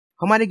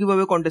हमारे give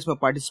away contest में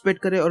participate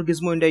करें और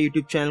गिज़्मो इंडिया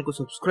यूट्यूब चैनल को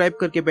सब्सक्राइब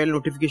करके बेल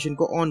नोटिफिकेशन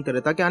को ऑन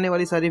करें ताकि आने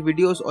वाली सारी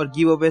वीडियोस और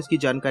गिव अवेज की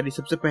जानकारी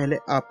सबसे पहले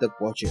आप तक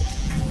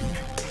पहुंचे।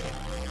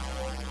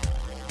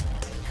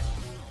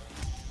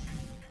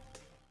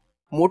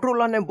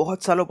 मोटोरोला ने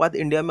बहुत सालों बाद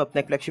इंडिया में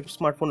अपना फ्लैगशिप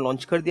स्मार्टफोन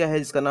लॉन्च कर दिया है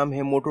जिसका नाम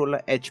है Motorola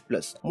H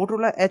plus.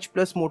 Motorola H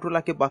plus Motorola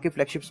के बाकी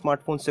फ्लैगशिप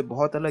स्मार्टफोन से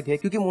बहुत अलग है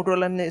क्योंकि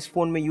मोटोरोला ने इस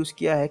फोन में यूज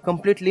किया है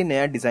कम्प्लीटली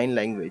नया design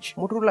language.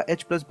 Motorola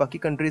H plus बाकी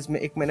कंट्रीज में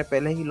 1 महीने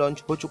पहले ही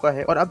लॉन्च हो चुका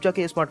है और अब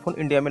जाके स्मार्टफोन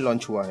इंडिया में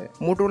लॉन्च हुआ है।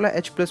 मोटोरोला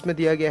H प्लस में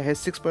दिया गया है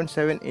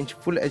 6.7 inch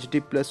full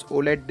HD plus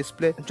OLED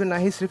display जो ना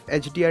ही सिर्फ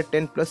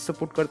HDR10 प्लस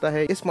सपोर्ट करता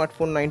है, ये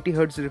स्मार्टफोन 90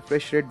 हर्ट्ज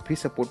रिफ्रेश रेट भी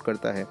सपोर्ट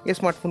करता है। ये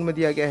स्मार्टफोन में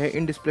दिया गया है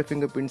इन डिस्प्ले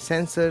फिंगरप्रिंट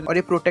सेंसर और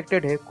ये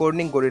प्रोटेक्टेड है कॉर्निंग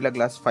गोरिल्ला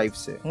ग्लास 5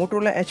 से।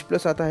 मोटोरोला H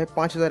प्लस आता है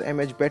 5000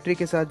 mAh बैटरी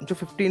के साथ जो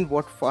 15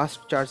 वॉट फास्ट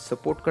चार्ज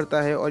सपोर्ट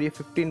करता है और ये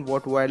 15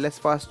 वॉट वायरलेस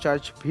फास्ट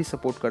चार्ज भी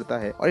सपोर्ट करता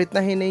है। और इतना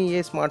ही नहीं,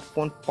 ये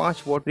smartphone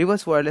 5 what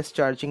reverse wireless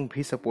charging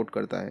भी सपोर्ट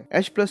करता है।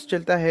 H प्लस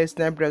चलता है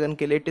स्नैपड्रैगन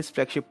के latest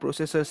flagship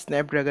processor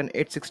Snapdragon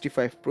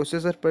 865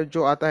 processor पर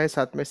जो आता है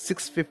साथ में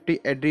 650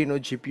 एड्रीनो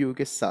GPU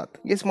के साथ।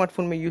 ये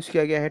स्मार्टफोन में यूज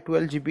किया गया है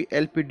 12GB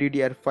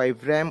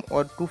LPDDR5 रैम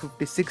और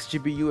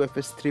 256GB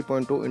UFS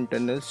 3.0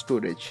 internal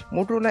storage.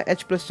 Motorola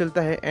H plus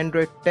चलता है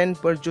Android 10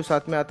 पर जो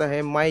साथ में आता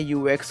है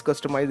MyUX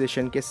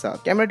कस्टमाइजेशन के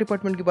साथ। कैमरा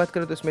डिपार्टमेंट की बात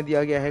करें तो इसमें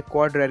दिया गया है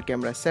क्वाड रेयर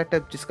कैमरा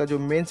सेटअप जिसका जो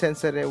मेन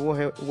सेंसर है वो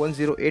है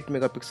 108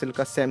 मेगापिक्सल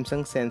का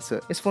सैमसंग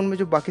सेंसर। इस फोन में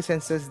जो बाकी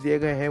सेंसर्स दिए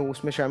गए हैं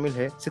उसमें शामिल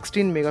है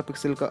 16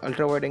 मेगापिक्सल का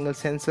ultra wide angle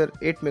sensor,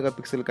 8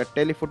 megapixel का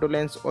टेलीफोटो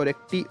लेंस और एक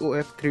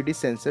TOF 3D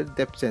sensor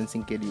depth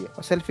sensing के लिए।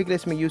 और सेल्फी के लिए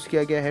इसमें यूज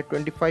किया गया है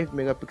 25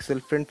 मेगापिक्सल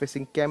फ्रंट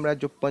फेसिंग कैमरा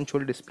जो पंच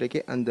होल डिस्प्ले के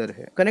अंदर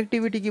है।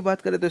 कनेक्टिविटी की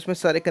बात करें तो इसमें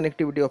सारे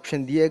कनेक्टिविटी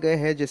ऑप्शन दिए गए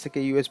हैं जैसे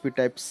कि USB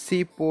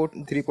Type-C port,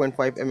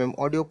 3.5mm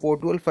audio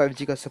port, dual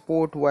 5G का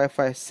सपोर्ट,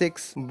 Wi-Fi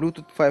 6,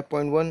 ब्लूटूथ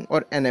 5.1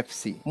 और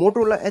NFC।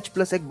 मोटोरोला H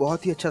प्लस एक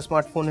बहुत ही अच्छा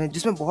स्मार्टफोन है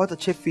जिसमें बहुत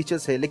अच्छे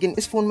फीचर्स है, लेकिन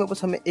इस फोन में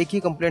बस हमें एक ही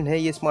कंप्लेंट है,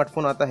 ये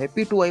स्मार्टफोन आता है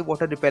P2i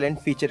वाटर रिपेलेंट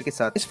फीचर के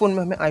साथ। इस फोन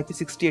में हमें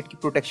IP68 की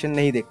प्रोटेक्शन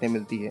नहीं देखने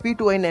मिलती है।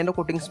 P2i नैनो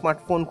कोटिंग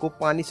स्मार्टफोन को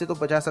पानी से तो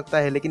बचा सकता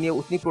है लेकिन ये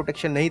उतनी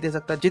प्रोटेक्शन नहीं दे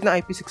सकता जितना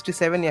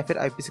IP67 या फिर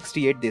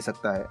IP68 दे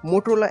सकता है।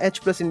 मोटोरोला H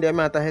प्लस इंडिया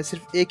में आता है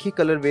सिर्फ एक ही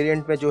कलर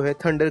वेरिएंट में जो है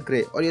थंडर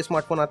ग्रे, और ये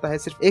स्मार्टफोन आता है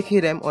सिर्फ एक ही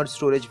रैम और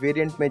स्टोरेज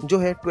वेरिएंट में जो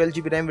है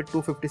 12GB RAM with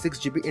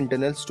 256GB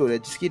internal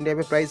storage, जिसकी इंडिया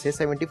में प्राइस है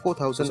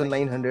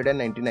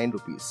 74,999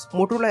 रुपीज।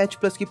 मोटोरोला H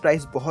प्लस की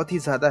प्राइस बहुत ही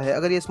ज्यादा है।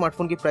 अगर ये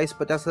स्मार्टफोन की प्राइस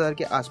 50,000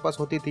 के आसपास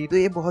होती थी तो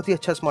ये बहुत ही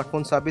अच्छा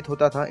स्मार्टफोन साबित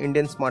होता था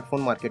इंडियन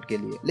स्मार्टफोन मार्केट के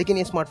लिए, लेकिन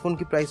ये स्मार्टफोन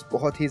की प्राइस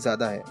बहुत ही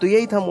ज्यादा है। तो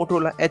यही था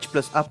मोटोरोला H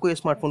प्लस। आपको ये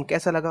स्मार्टफोन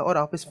कैसा लगा और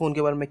आप इस फोन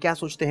के बारे में क्या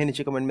सोचते हैं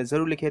नीचे कमेंट में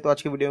जरूर लिखे। तो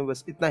आज के वीडियो में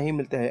बस इतना ही,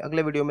 मिलते हैं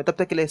अगले वीडियो में, तब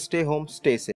तक के लिए स्टे होम स्टे सेफ।